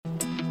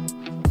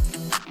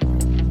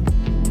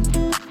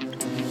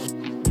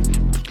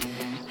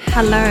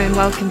Hello and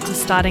welcome to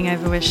Starting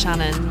Over with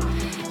Shannon.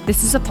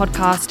 This is a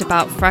podcast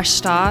about fresh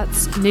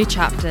starts, new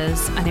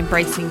chapters, and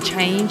embracing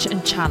change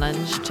and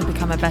challenge to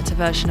become a better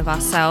version of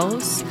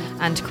ourselves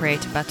and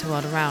create a better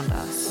world around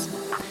us.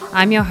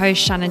 I'm your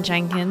host, Shannon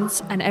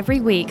Jenkins, and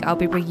every week I'll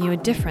be bringing you a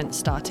different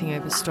starting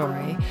over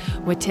story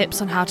with tips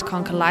on how to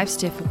conquer life's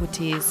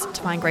difficulties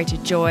to find greater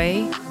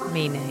joy,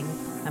 meaning,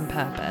 and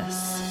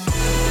purpose.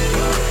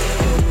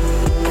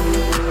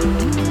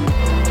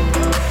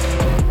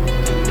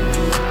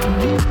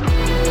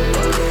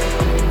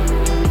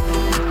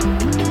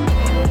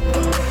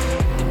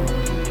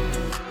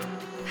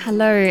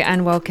 Hello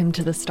and welcome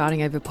to the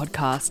Starting Over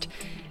podcast.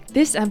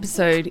 This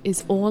episode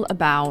is all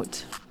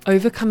about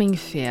overcoming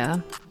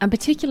fear, and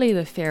particularly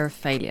the fear of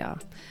failure,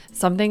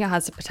 something that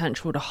has the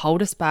potential to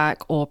hold us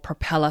back or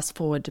propel us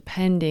forward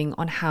depending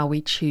on how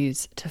we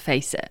choose to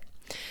face it.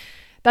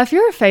 That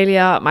fear of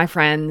failure, my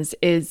friends,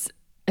 is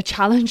a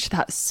challenge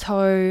that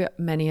so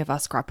many of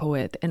us grapple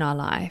with in our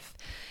life.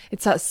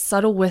 It's that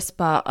subtle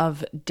whisper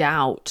of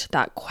doubt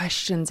that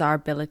questions our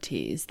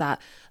abilities, that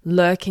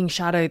lurking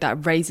shadow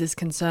that raises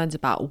concerns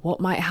about what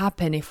might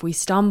happen if we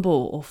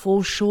stumble or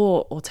fall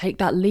short or take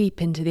that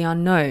leap into the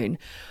unknown.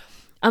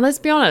 And let's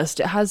be honest,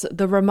 it has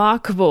the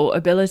remarkable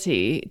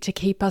ability to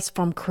keep us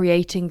from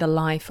creating the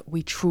life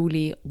we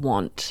truly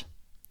want.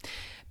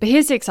 But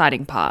here's the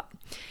exciting part.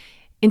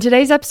 In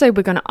today's episode,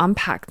 we're going to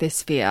unpack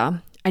this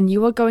fear, and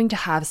you are going to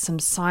have some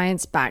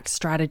science-backed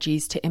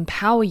strategies to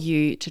empower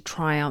you to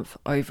triumph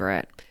over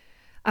it.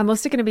 I'm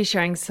also going to be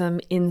sharing some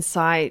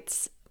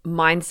insights,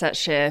 mindset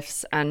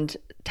shifts, and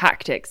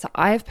tactics that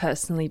I have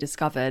personally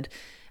discovered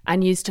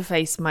and used to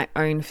face my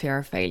own fear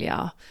of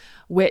failure,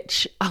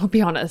 which, I'll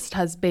be honest,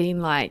 has been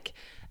like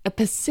a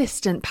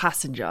persistent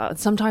passenger,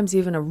 sometimes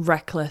even a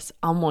reckless,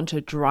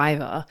 unwanted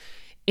driver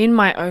in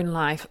my own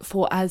life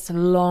for as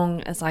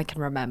long as I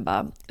can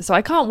remember. So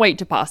I can't wait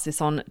to pass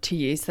this on to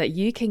you so that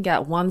you can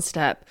get one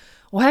step,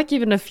 or heck,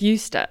 even a few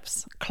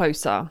steps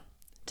closer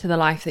to the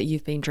life that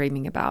you've been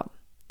dreaming about.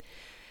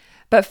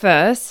 But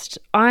first,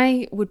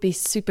 I would be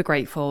super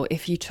grateful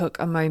if you took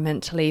a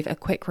moment to leave a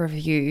quick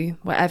review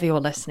wherever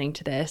you're listening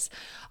to this.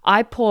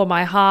 I pour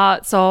my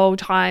heart, soul,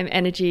 time,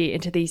 energy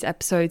into these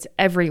episodes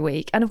every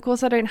week. And of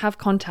course, I don't have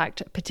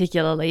contact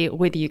particularly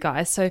with you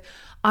guys. So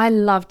I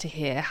love to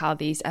hear how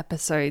these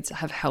episodes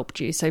have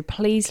helped you. So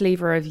please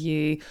leave a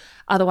review.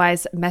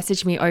 Otherwise,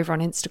 message me over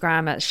on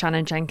Instagram at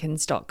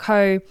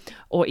shannonjenkins.co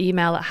or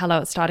email at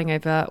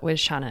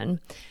hello@startingoverwithshannon.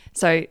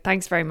 So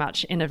thanks very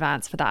much in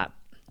advance for that.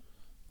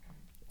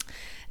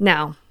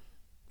 Now,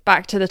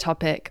 back to the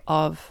topic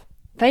of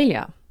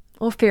failure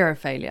or fear of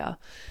failure.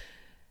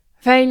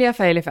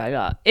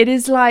 Failure. It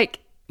is like,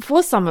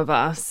 for some of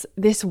us,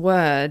 this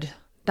word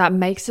that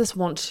makes us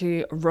want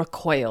to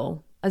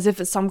recoil, as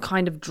if it's some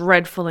kind of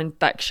dreadful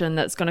infection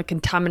that's going to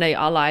contaminate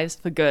our lives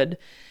for good.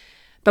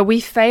 But we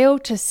fail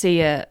to see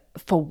it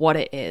for what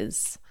it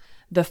is,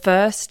 the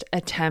first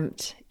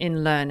attempt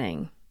in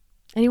learning.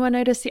 Anyone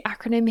notice the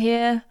acronym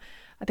here?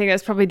 I think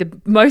that's probably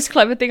the most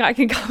clever thing I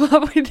can come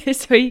up with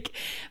this week.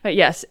 But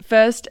yes,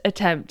 first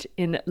attempt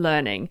in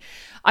learning.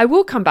 I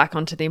will come back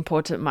onto the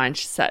important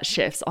mindset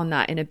shifts on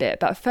that in a bit.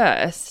 But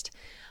first,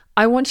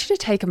 I want you to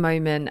take a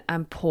moment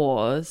and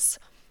pause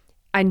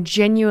and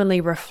genuinely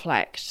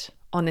reflect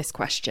on this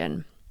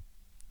question.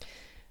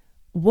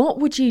 What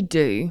would you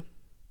do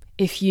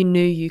if you knew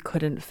you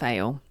couldn't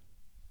fail?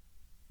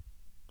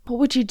 What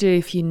would you do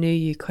if you knew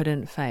you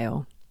couldn't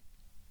fail?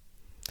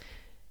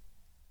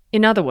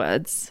 In other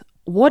words,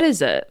 what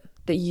is it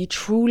that you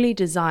truly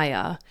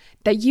desire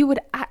that you would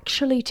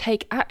actually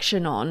take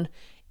action on,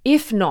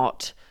 if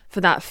not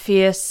for that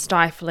fierce,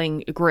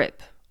 stifling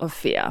grip of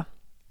fear?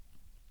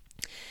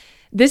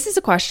 This is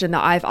a question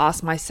that I've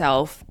asked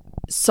myself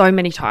so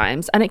many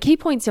times and at key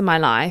points in my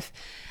life.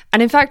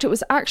 And in fact, it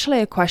was actually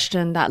a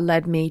question that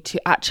led me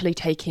to actually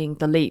taking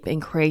the leap in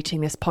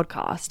creating this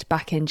podcast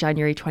back in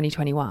January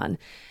 2021.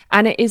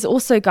 And it is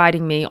also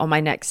guiding me on my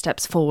next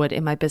steps forward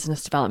in my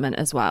business development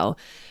as well.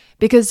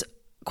 Because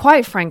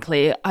quite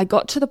frankly, I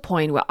got to the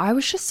point where I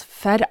was just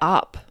fed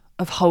up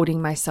of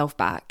holding myself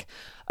back,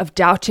 of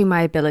doubting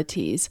my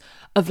abilities,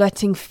 of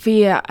letting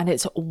fear and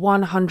its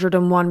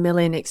 101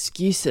 million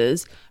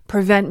excuses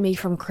prevent me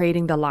from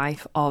creating the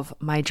life of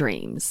my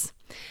dreams.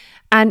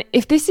 And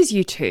if this is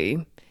you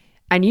too,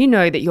 and you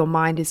know that your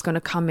mind is going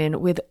to come in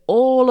with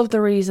all of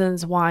the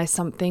reasons why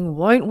something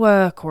won't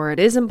work, or it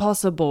isn't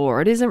possible,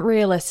 or it isn't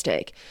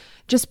realistic,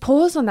 just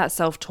pause on that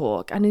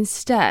self-talk and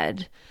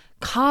instead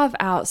carve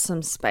out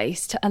some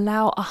space to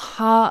allow a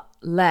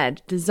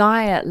heart-led,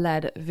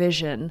 desire-led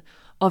vision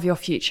of your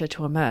future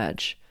to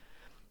emerge.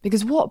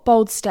 Because what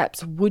bold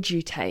steps would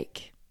you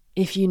take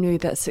if you knew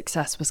that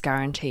success was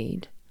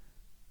guaranteed?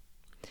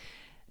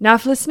 Now,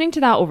 if listening to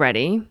that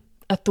already,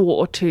 a thought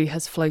or two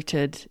has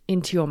floated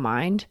into your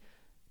mind,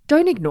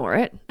 don't ignore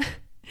it.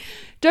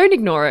 Don't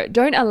ignore it.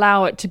 Don't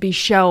allow it to be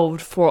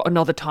shelved for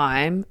another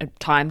time, a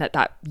time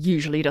that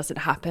usually doesn't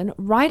happen.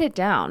 Write it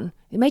down.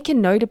 Make a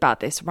note about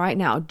this right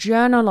now.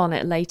 Journal on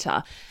it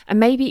later, and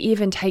maybe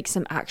even take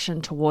some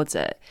action towards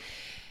it.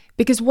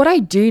 Because what I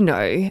do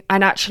know,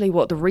 and actually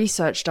what the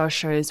research does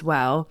show as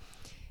well,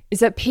 is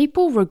that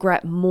people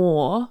regret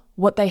more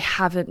what they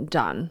haven't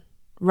done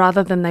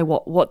rather than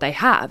what they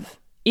have,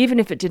 even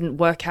if it didn't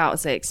work out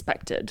as they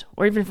expected,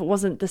 or even if it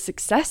wasn't the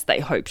success they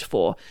hoped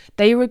for.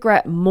 They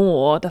regret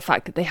more the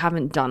fact that they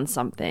haven't done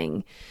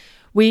something.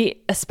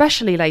 We,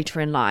 especially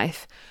later in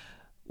life,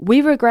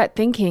 we regret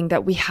thinking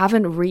that we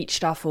haven't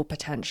reached our full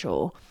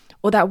potential,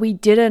 or that we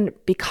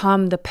didn't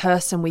become the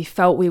person we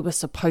felt we were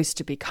supposed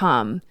to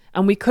become,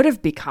 and we could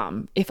have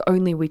become if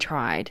only we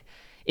tried,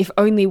 if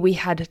only we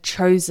had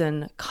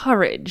chosen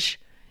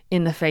courage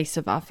in the face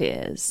of our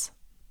fears.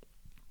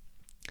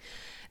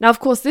 Now, of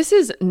course, this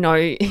is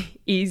no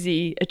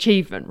easy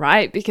achievement,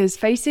 right? Because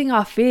facing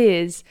our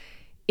fears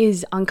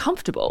is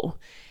uncomfortable.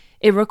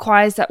 It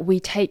requires that we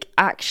take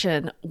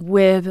action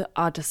with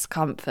our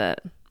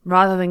discomfort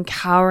rather than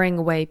cowering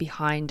away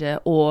behind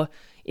it or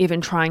even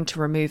trying to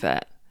remove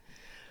it.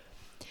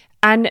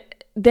 And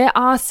there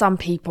are some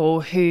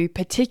people who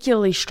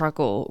particularly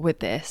struggle with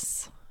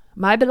this.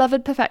 My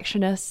beloved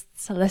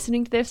perfectionists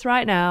listening to this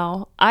right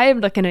now, I am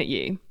looking at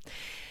you.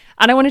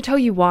 And I want to tell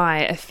you why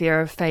a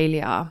fear of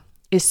failure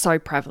is so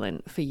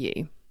prevalent for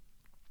you.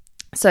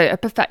 So a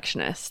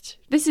perfectionist,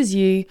 this is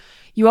you.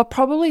 You are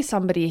probably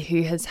somebody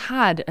who has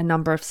had a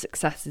number of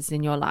successes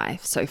in your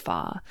life so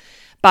far,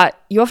 but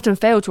you often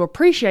fail to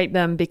appreciate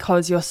them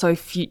because you're so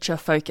future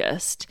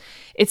focused.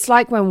 It's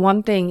like when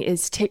one thing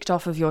is ticked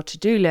off of your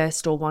to-do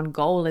list or one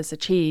goal is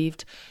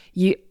achieved,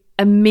 you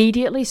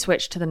immediately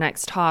switch to the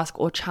next task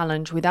or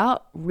challenge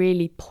without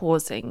really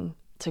pausing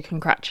to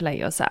congratulate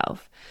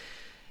yourself.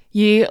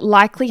 You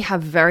likely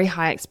have very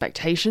high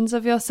expectations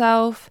of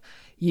yourself.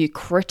 You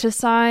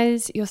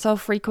criticize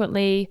yourself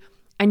frequently,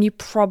 and you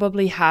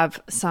probably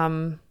have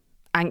some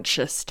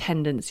anxious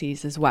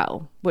tendencies as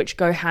well, which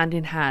go hand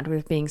in hand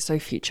with being so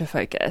future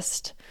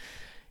focused.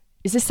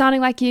 Is this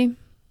sounding like you?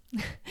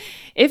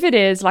 If it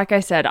is, like I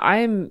said,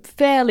 I'm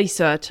fairly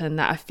certain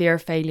that a fear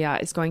of failure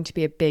is going to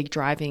be a big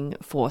driving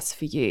force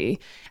for you,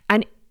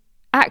 and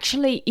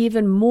actually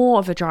even more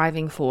of a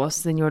driving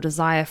force than your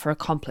desire for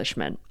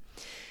accomplishment.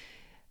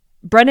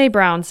 Brené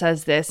Brown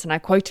says this, and I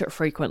quote it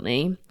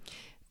frequently: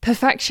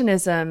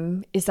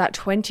 perfectionism is that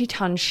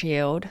 20-ton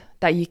shield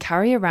that you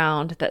carry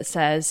around that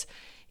says,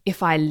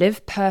 if I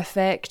live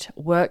perfect,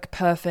 work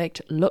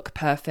perfect, look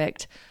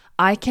perfect,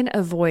 I can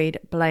avoid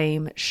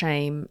blame,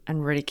 shame,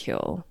 and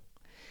ridicule.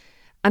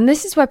 And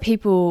this is where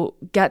people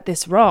get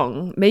this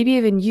wrong, maybe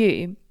even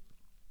you.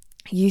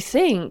 You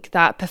think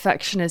that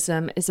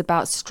perfectionism is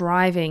about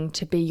striving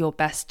to be your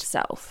best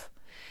self.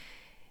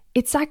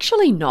 It's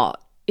actually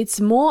not. It's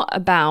more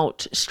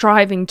about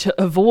striving to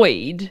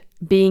avoid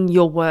being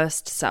your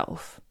worst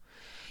self.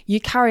 You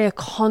carry a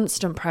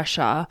constant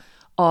pressure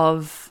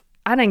of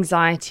an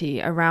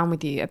anxiety around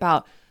with you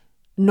about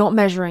not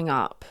measuring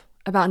up,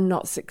 about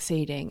not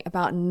succeeding,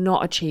 about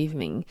not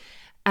achieving.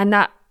 And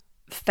that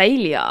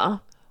failure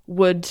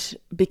would,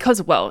 because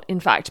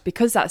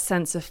that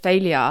sense of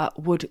failure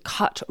would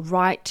cut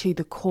right to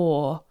the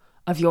core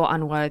of your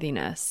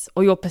unworthiness,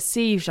 or your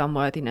perceived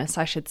unworthiness,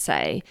 I should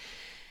say.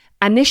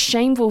 And this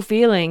shameful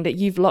feeling that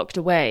you've locked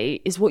away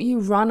is what you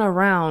run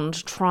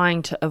around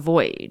trying to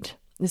avoid.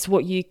 It's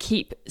what you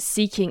keep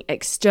seeking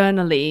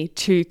externally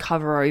to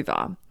cover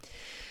over.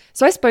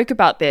 So I spoke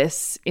about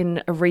this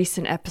in a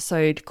recent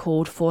episode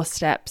called 4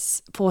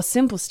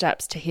 Simple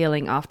Steps to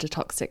Healing After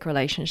Toxic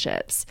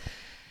Relationships.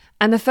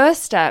 And the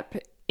first step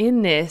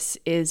in this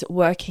is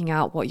working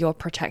out what your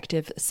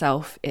protective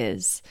self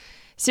is.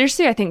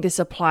 Seriously, I think this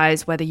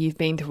applies whether you've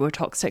been through a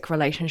toxic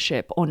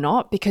relationship or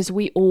not, because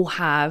we all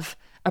have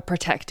a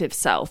protective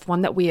self,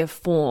 one that we have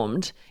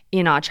formed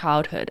in our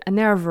childhood, and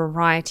there are a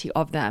variety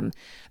of them.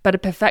 But a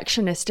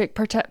perfectionistic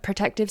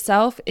protective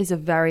self is a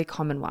very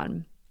common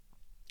one.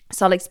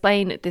 So I'll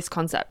explain this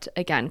concept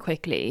again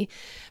quickly.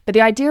 But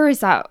the idea is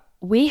that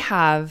we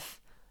have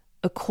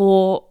a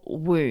core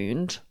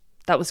wound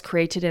that was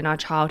created in our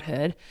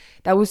childhood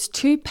that was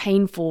too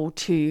painful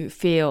to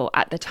feel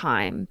at the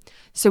time.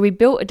 So we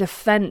built a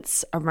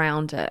defense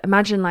around it.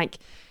 Imagine like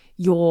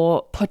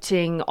you're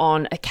putting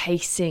on a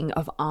casing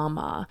of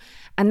armor,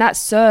 and that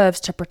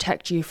serves to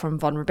protect you from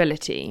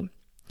vulnerability.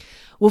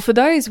 Well, for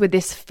those with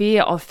this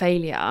fear of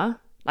failure,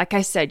 like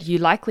I said, you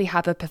likely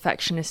have a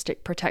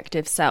perfectionistic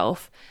protective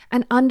self,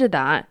 and under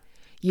that,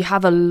 you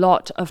have a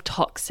lot of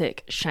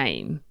toxic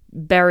shame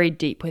buried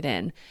deep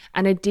within,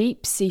 and a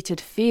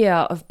deep-seated fear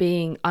of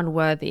being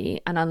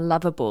unworthy and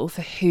unlovable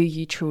for who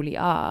you truly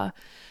are.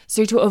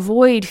 So to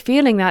avoid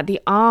feeling that,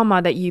 the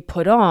armor that you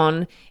put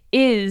on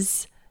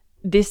is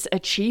this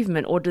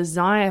achievement or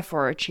desire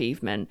for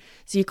achievement.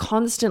 So you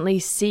constantly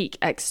seek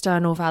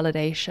external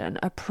validation,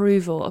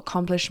 approval,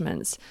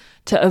 accomplishments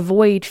to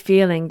avoid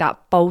feeling that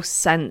false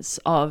sense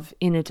of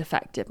inner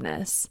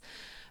defectiveness.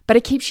 But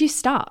it keeps you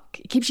stuck.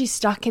 It keeps you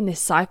stuck in this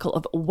cycle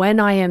of when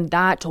I am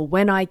that, or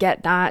when I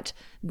get that,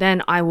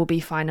 then I will be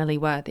finally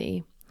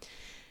worthy.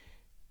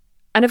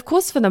 And of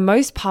course, for the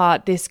most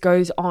part, this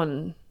goes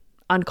on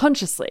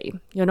unconsciously.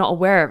 You're not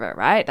aware of it,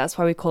 right? That's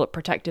why we call it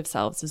protective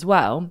selves as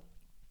well.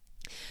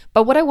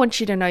 But what I want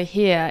you to know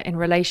here in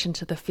relation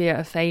to the fear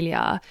of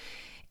failure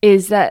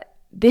is that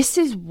this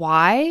is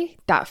why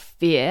that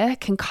fear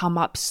can come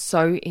up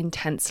so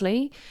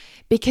intensely,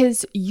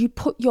 because you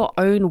put your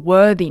own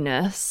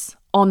worthiness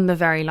on the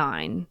very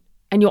line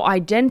and your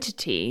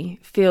identity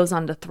feels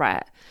under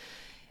threat.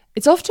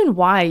 It's often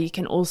why you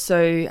can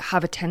also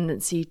have a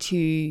tendency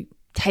to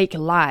take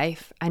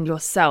life and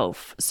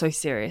yourself so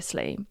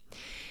seriously.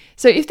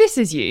 So if this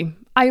is you,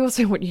 I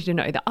also want you to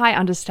know that I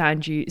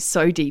understand you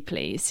so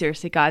deeply.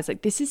 Seriously, guys,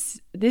 like this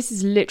is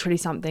literally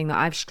something that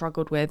I've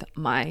struggled with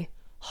my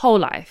whole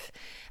life.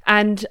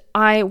 And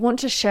I want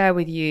to share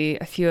with you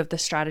a few of the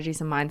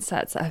strategies and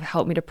mindsets that have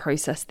helped me to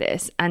process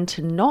this and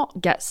to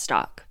not get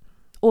stuck,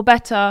 or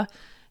better,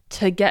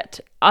 to get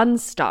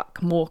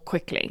unstuck more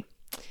quickly.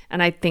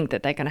 And I think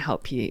that they're going to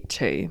help you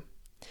too.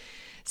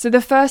 So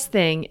the first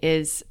thing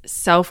is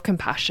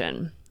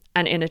self-compassion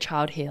and inner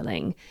child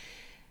healing.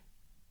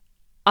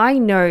 I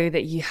know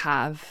that you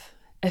have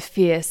a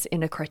fierce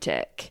inner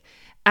critic,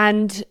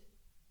 and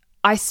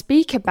I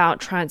speak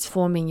about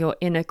transforming your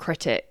inner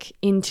critic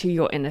into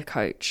your inner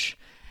coach.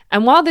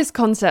 And while this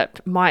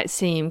concept might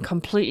seem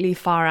completely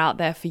far out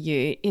there for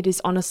you, it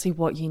is honestly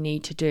what you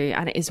need to do,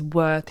 and it is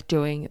worth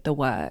doing the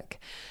work.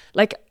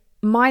 Like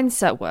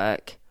mindset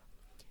work,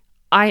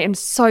 I am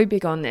so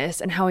big on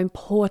this and how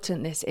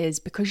important this is,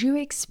 because you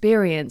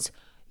experience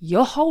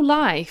your whole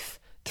life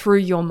through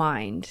your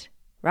mind,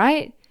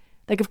 right?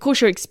 Like, of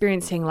course, you're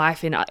experiencing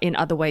life in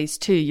other ways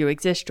too. You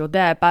exist, you're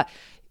there, but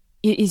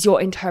it is your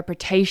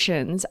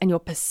interpretations and your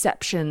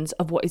perceptions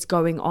of what is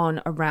going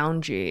on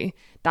around you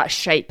that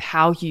shape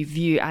how you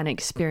view and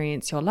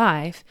experience your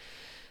life.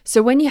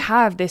 So when you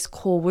have this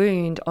core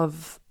wound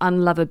of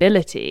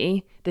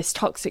unlovability, this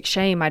toxic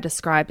shame I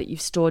described that you've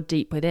stored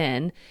deep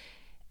within,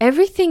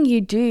 everything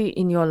you do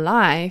in your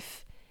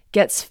life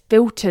gets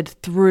filtered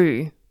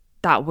through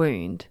that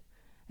wound.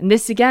 And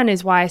this again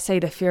is why I say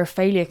the fear of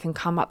failure can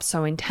come up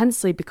so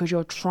intensely, because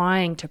you're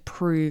trying to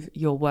prove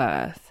your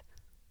worth.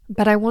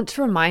 But I want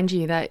to remind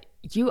you that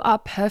you are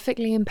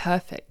perfectly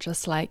imperfect,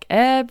 just like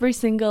every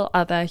single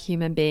other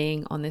human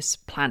being on this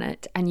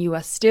planet, and you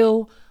are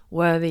still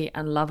worthy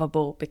and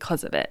lovable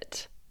because of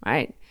it,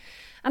 right?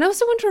 And I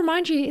also want to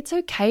remind you, it's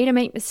okay to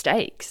make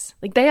mistakes.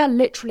 Like, they are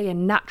literally a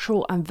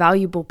natural and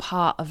valuable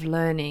part of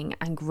learning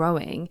and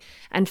growing,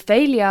 and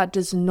failure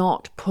does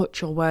not put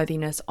your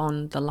worthiness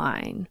on the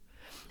line.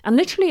 And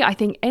literally, I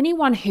think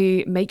anyone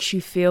who makes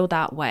you feel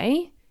that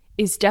way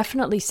is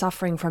definitely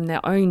suffering from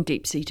their own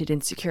deep-seated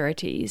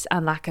insecurities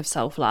and lack of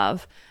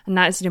self-love. And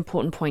that is an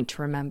important point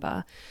to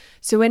remember.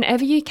 So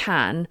whenever you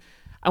can,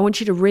 I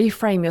want you to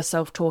reframe your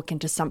self-talk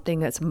into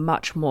something that's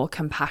much more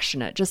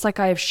compassionate, just like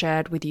I have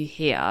shared with you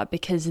here,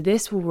 because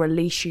this will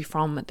release you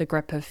from the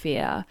grip of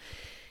fear.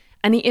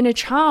 And the inner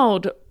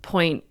child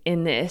point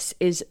in this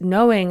is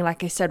knowing,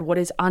 like I said, what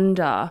is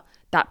under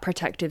that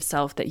protective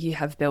self that you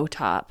have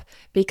built up,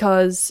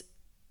 because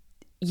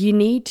you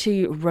need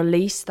to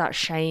release that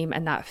shame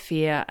and that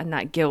fear and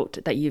that guilt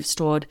that you've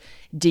stored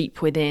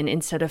deep within,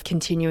 instead of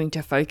continuing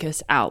to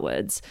focus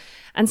outwards.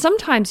 And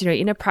sometimes,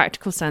 in a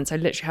practical sense, I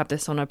literally have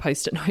this on a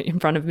post-it note in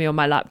front of me on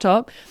my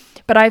laptop,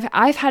 but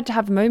I've had to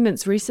have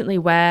moments recently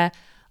where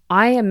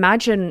I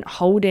imagine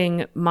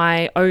holding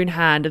my own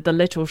hand of the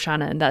little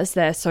Shannon that's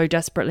there so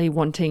desperately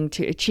wanting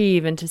to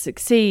achieve and to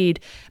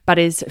succeed, but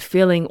is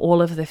feeling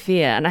all of the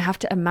fear. And I have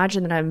to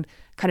imagine that I'm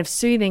kind of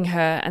soothing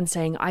her and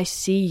saying, I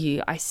see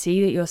you. I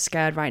see that you're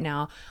scared right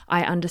now.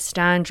 I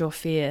understand your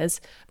fears,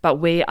 but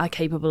we are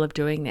capable of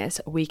doing this.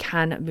 We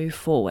can move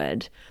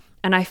forward.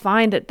 And I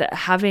find that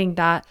having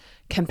that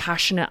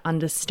compassionate,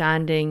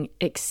 understanding,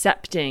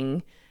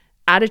 accepting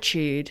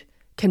attitude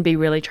can be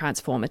really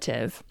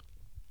transformative.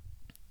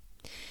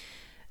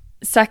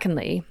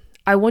 Secondly,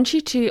 I want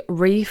you to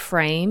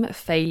reframe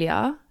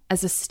failure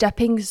as a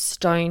stepping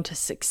stone to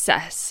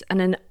success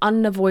and an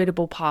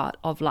unavoidable part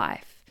of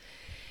life.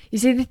 You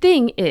see, the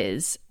thing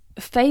is,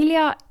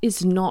 failure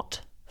is not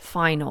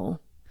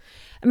final.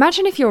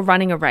 Imagine if you're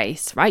running a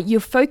race, right? You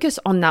focus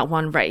on that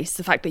one race,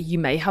 the fact that you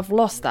may have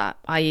lost that,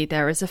 i.e.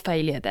 there is a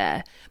failure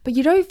there. But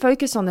you don't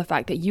focus on the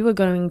fact that you are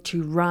going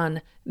to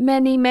run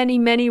many, many,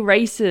 many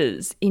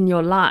races in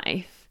your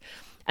life.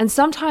 And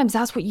sometimes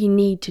that's what you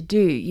need to do.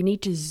 You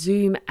need to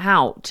zoom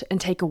out and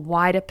take a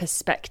wider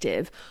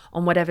perspective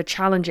on whatever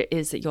challenge it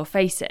is that you're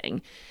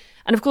facing.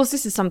 And of course,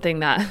 this is something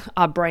that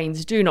our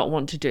brains do not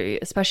want to do,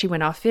 especially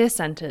when our fear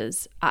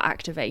centers are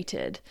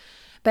activated.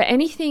 But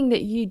anything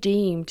that you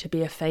deem to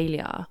be a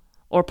failure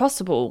or a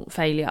possible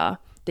failure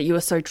that you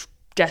are so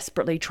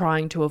desperately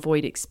trying to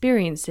avoid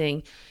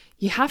experiencing,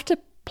 you have to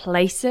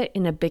place it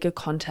in a bigger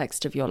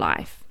context of your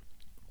life.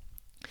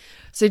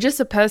 So just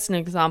a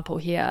personal example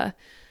here.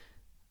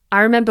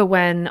 I remember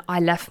when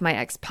I left my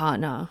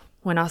ex-partner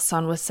when our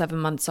son was 7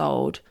 months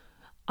old,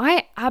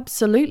 I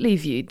absolutely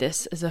viewed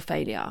this as a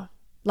failure.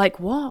 Like,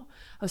 what?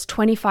 I was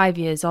 25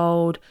 years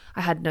old.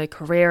 I had no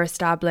career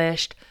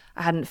established.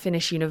 I hadn't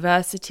finished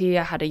university.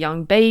 I had a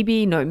young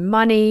baby, no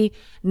money,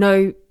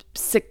 no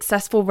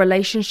successful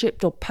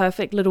relationship, your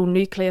perfect little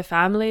nuclear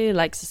family,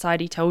 like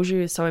society tells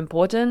you is so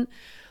important.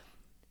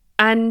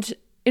 And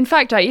in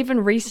fact, I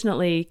even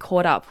recently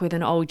caught up with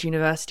an old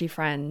university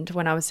friend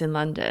when I was in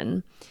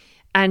London.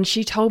 And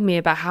she told me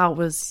about how it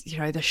was,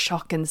 the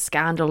shock and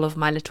scandal of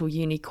my little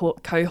uni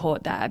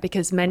cohort there,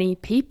 because many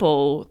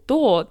people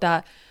thought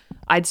that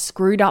I'd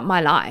screwed up my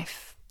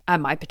life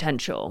and my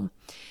potential.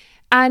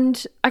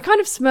 And I kind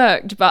of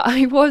smirked, but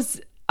I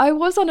was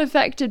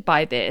unaffected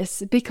by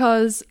this,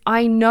 because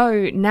I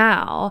know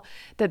now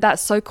that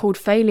so-called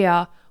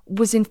failure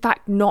was in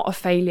fact not a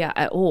failure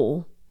at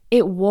all.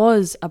 It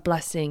was a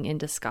blessing in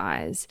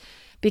disguise,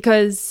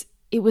 because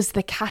it was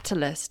the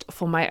catalyst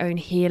for my own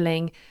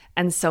healing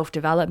and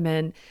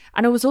self-development.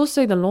 And it was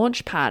also the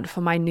launch pad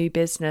for my new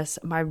business,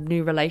 my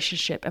new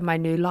relationship, and my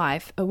new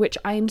life, which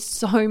I am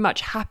so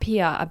much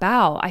happier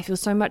about. I feel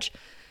so much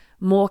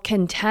more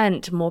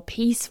content, more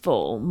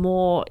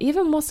peaceful,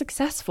 even more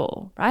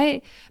successful,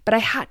 right? But I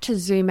had to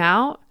zoom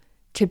out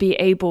to be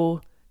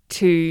able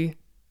to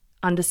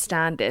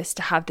understand this,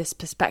 to have this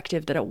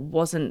perspective that it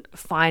wasn't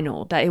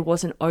final, that it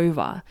wasn't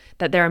over,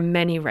 that there are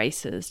many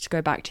races, to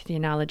go back to the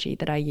analogy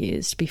that I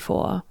used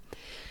before.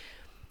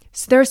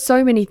 So there are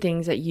so many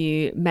things that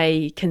you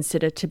may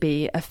consider to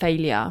be a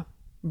failure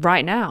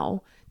right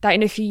now that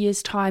in a few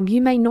years' time, you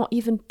may not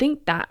even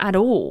think that at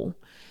all.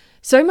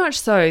 So much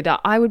so that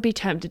I would be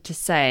tempted to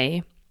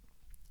say,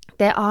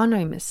 there are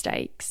no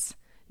mistakes.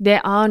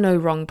 There are no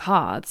wrong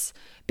paths,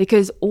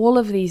 because all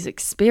of these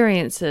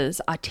experiences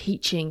are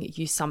teaching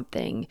you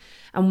something.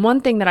 And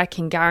one thing that I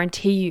can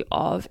guarantee you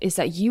of is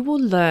that you will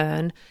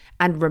learn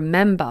and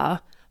remember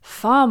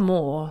far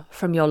more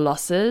from your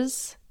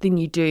losses than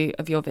you do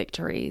of your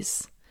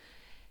victories.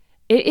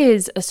 It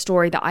is a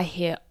story that I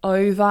hear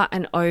over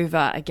and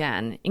over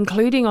again,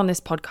 including on this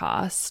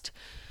podcast.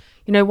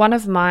 One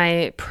of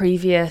my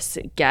previous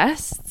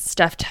guests,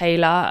 Steph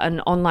Taylor,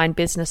 an online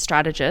business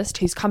strategist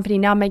whose company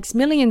now makes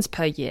millions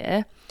per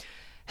year,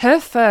 her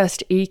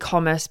first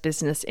e-commerce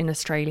business in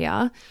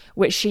Australia,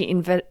 which she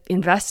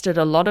invested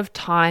a lot of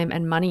time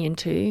and money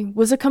into,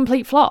 was a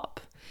complete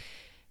flop.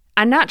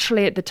 And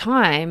naturally, at the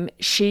time,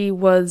 she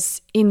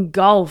was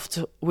engulfed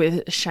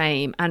with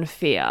shame and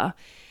fear.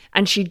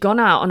 And she'd gone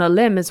out on a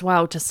limb as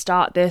well to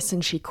start this,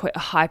 and she quit a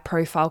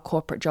high-profile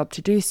corporate job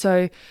to do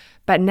so.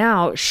 But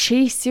now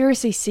she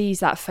seriously sees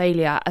that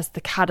failure as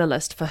the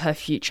catalyst for her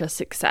future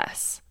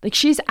success. Like,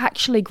 she's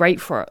actually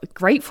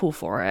grateful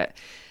for it.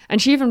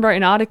 And she even wrote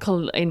an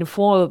article in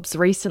Forbes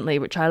recently,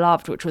 which I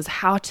loved, which was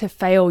how to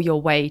fail your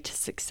way to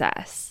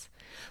success.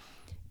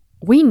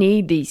 We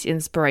need these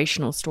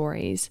inspirational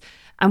stories,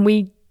 and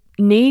we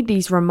need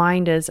these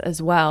reminders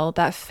as well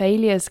that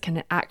failures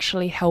can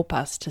actually help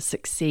us to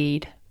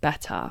succeed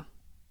better.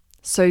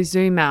 So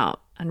zoom out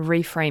and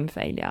reframe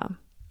failure.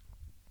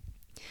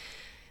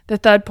 The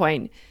third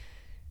point,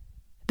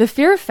 the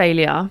fear of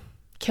failure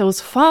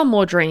kills far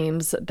more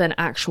dreams than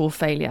actual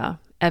failure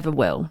ever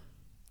will.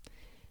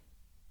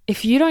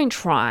 If you don't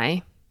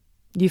try,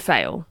 you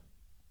fail.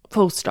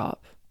 Full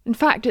stop. In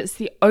fact, it's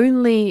the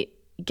only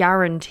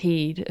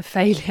guaranteed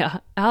failure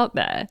out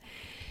there,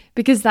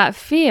 because that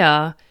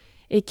fear,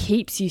 it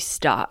keeps you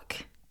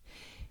stuck.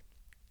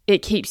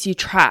 It keeps you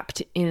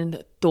trapped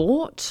in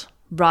thought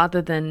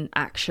rather than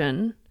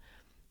action.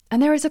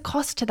 And there is a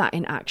cost to that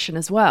inaction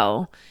as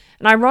well.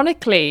 And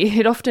ironically,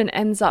 it often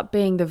ends up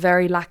being the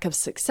very lack of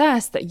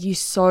success that you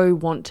so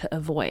want to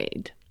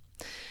avoid.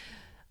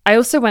 I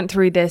also went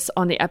through this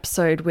on the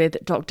episode with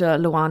Dr.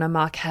 Luana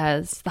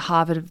Marquez, the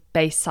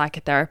Harvard-based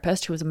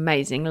psychotherapist, who was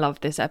amazing.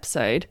 Loved this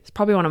episode. It's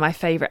probably one of my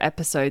favorite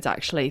episodes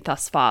actually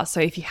thus far. So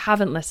if you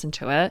haven't listened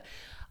to it,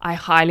 I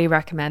highly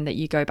recommend that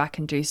you go back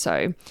and do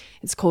so.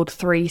 It's called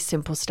 3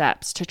 Simple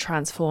Steps to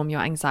Transform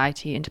Your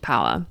Anxiety into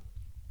Power.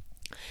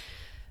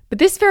 But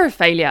this fear of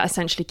failure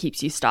essentially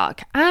keeps you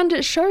stuck, and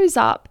it shows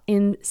up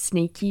in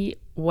sneaky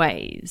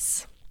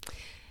ways.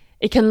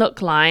 It can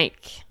look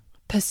like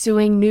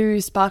pursuing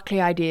new sparkly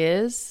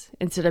ideas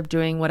instead of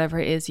doing whatever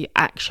it is you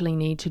actually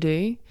need to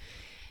do.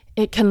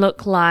 It can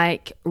look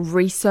like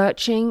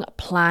researching,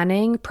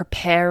 planning,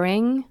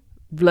 preparing,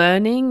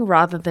 learning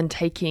rather than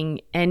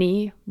taking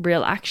any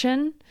real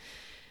action.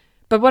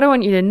 But what I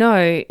want you to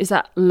know is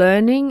that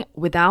learning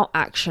without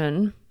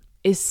action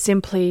is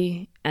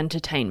simply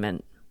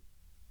entertainment.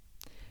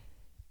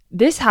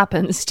 This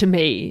happens to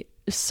me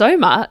so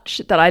much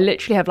that I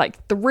literally have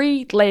like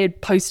 3 layered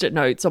post-it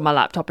notes on my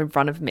laptop in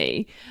front of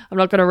me. I'm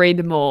not going to read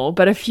them all,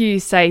 but a few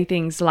say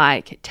things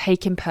like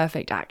take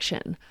imperfect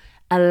action,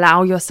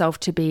 allow yourself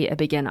to be a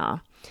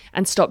beginner,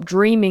 and stop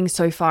dreaming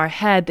so far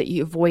ahead that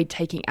you avoid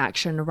taking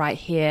action right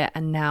here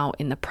and now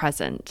in the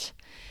present.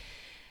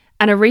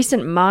 And a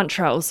recent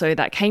mantra also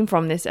that came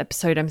from this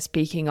episode I'm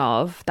speaking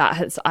of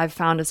that I've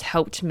found has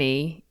helped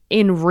me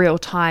in real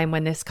time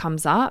when this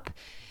comes up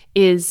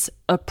is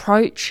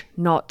approach,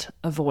 not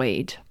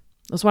avoid.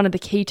 It was one of the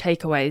key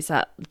takeaways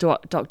that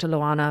Dr.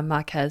 Luana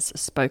Marquez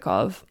spoke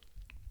of.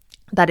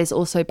 That is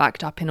also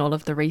backed up in all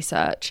of the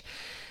research.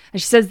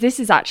 And she says this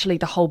is actually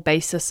the whole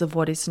basis of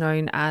what is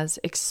known as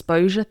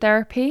exposure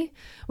therapy,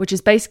 which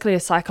is basically a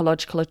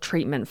psychological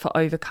treatment for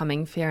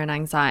overcoming fear and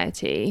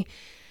anxiety.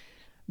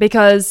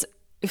 Because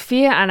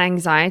fear and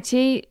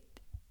anxiety,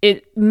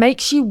 it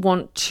makes you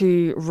want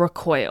to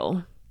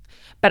recoil.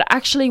 But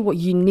actually what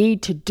you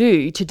need to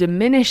do to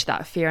diminish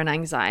that fear and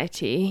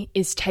anxiety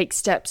is take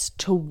steps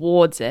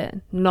towards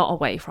it, not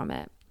away from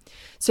it.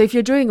 So if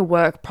you're doing a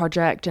work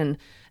project and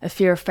a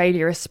fear of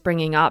failure is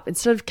springing up,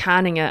 instead of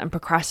canning it and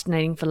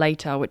procrastinating for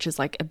later, which is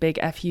like a big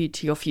FU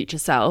to your future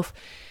self,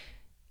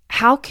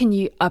 how can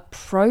you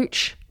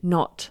approach,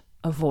 not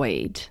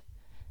avoid?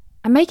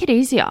 And make it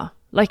easier.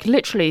 Like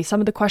literally, some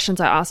of the questions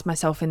I ask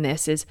myself in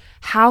this is,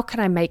 how can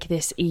I make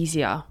this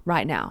easier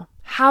right now?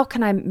 How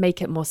can I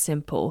make it more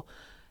simple?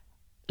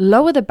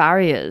 Lower the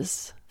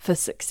barriers for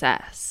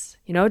success.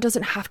 You know, it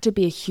doesn't have to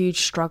be a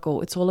huge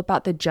struggle. It's all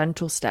about the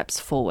gentle steps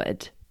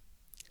forward.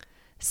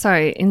 So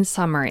in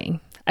summary,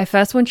 I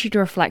first want you to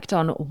reflect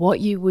on what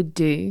you would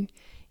do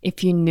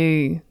if you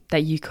knew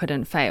that you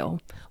couldn't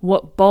fail.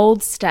 What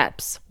bold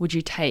steps would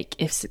you take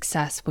if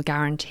success were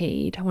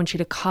guaranteed? I want you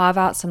to carve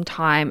out some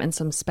time and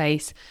some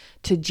space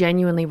to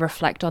genuinely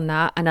reflect on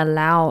that and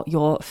allow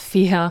your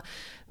fear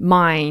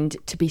mind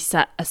to be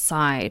set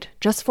aside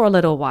just for a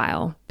little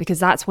while, because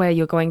that's where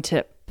you're going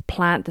to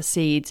plant the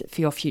seeds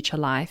for your future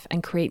life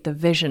and create the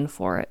vision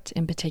for it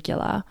in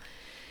particular.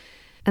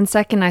 And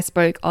second, I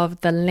spoke of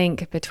the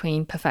link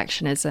between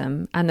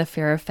perfectionism and the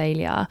fear of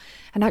failure,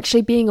 and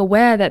actually being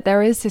aware that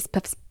there is this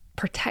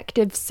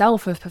protective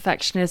self of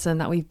perfectionism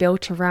that we've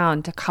built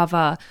around to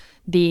cover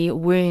the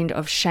wound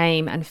of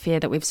shame and fear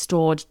that we've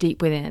stored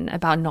deep within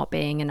about not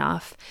being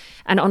enough.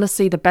 And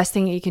honestly, the best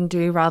thing that you can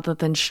do rather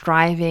than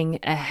striving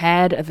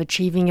ahead of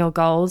achieving your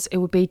goals, it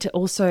would be to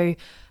also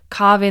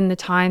carve in the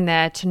time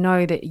there to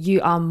know that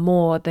you are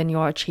more than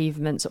your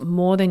achievements,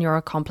 more than your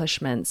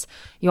accomplishments.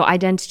 Your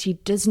identity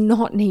does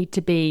not need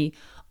to be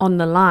on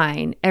the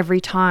line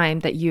every time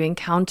that you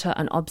encounter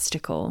an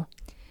obstacle.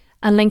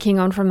 And linking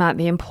on from that,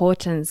 the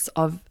importance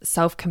of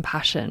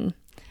self-compassion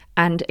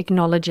and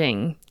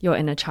acknowledging your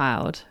inner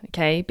child,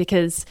 okay?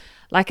 Because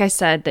like I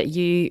said, that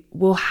you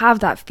will have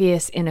that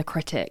fierce inner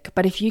critic,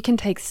 but if you can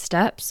take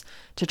steps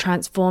to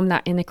transform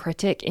that inner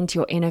critic into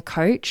your inner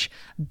coach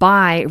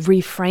by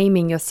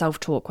reframing your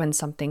self-talk when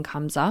something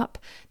comes up,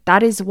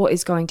 that is what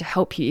is going to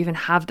help you even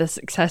have the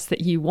success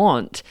that you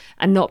want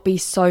and not be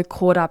so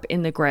caught up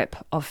in the grip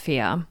of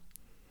fear.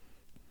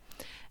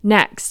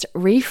 Next,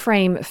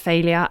 reframe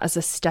failure as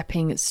a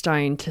stepping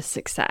stone to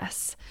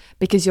success,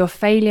 because your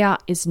failure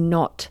is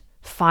not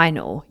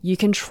final. You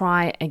can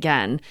try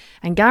again,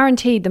 and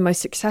guaranteed the most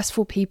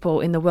successful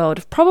people in the world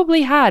have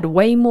probably had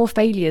way more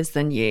failures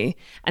than you,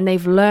 and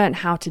they've learned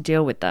how to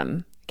deal with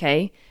them,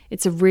 okay?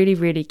 It's a really,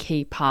 really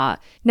key part.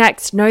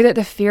 Next, know that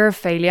the fear of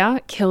failure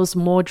kills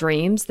more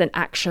dreams than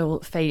actual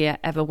failure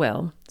ever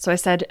will. So I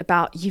said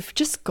about you've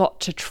just got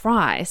to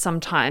try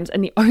sometimes,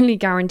 and the only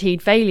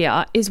guaranteed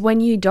failure is when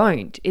you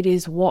don't. It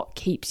is what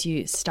keeps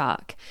you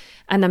stuck.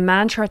 And the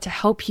mantra to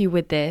help you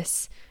with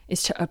this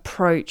is to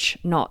approach,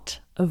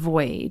 not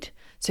avoid.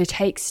 So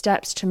take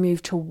steps to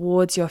move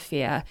towards your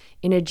fear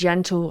in a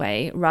gentle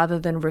way rather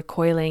than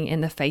recoiling in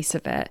the face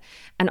of it.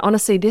 And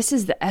honestly, this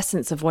is the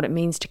essence of what it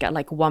means to get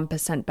like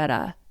 1%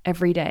 better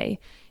every day.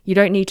 You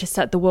don't need to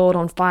set the world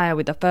on fire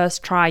with the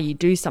first try you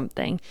do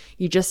something.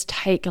 You just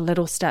take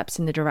little steps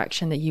in the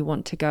direction that you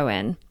want to go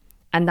in.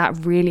 And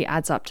that really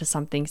adds up to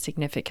something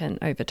significant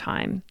over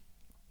time.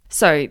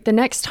 So the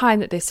next time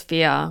that this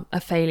fear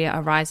of failure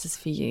arises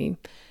for you,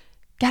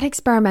 get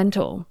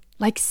experimental.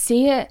 Like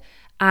see it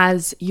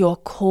as your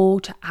call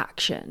to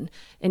action,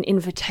 an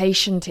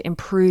invitation to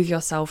improve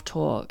your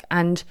self-talk,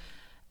 and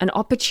an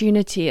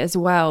opportunity as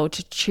well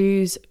to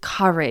choose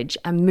courage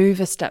and move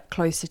a step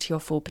closer to your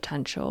full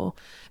potential.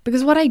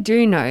 Because what I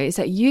do know is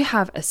that you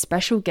have a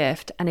special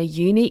gift and a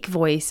unique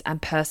voice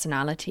and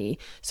personality.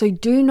 So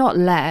do not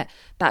let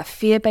that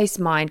fear-based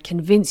mind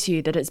convince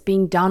you that it's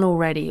being done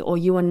already, or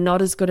you are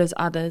not as good as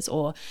others,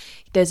 or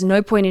there's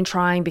no point in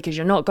trying because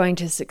you're not going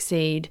to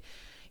succeed.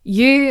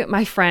 You,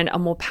 my friend, are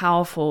more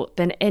powerful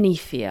than any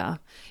fear.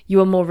 You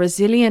are more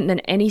resilient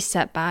than any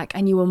setback,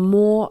 and you are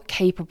more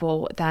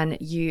capable than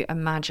you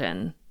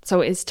imagine.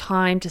 So it is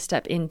time to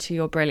step into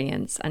your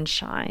brilliance and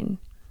shine.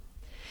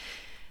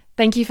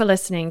 Thank you for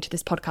listening to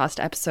this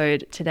podcast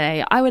episode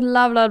today. I would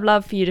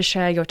love for you to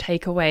share your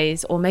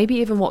takeaways, or maybe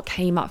even what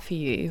came up for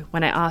you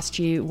when I asked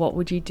you what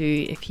would you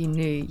do if you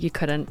knew you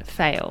couldn't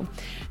fail.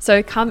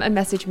 So come and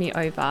message me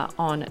over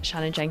on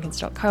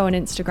shannonjenkins.co on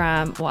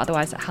Instagram, or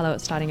otherwise at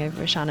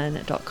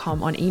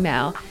hello@startingoverwithshannon.com on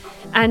email.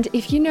 And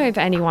if you know of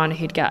anyone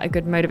who'd get a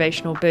good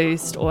motivational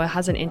boost or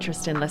has an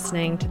interest in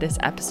listening to this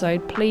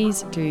episode,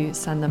 please do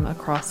send them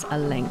across a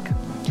link.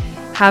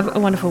 Have a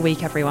wonderful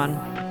week,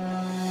 everyone.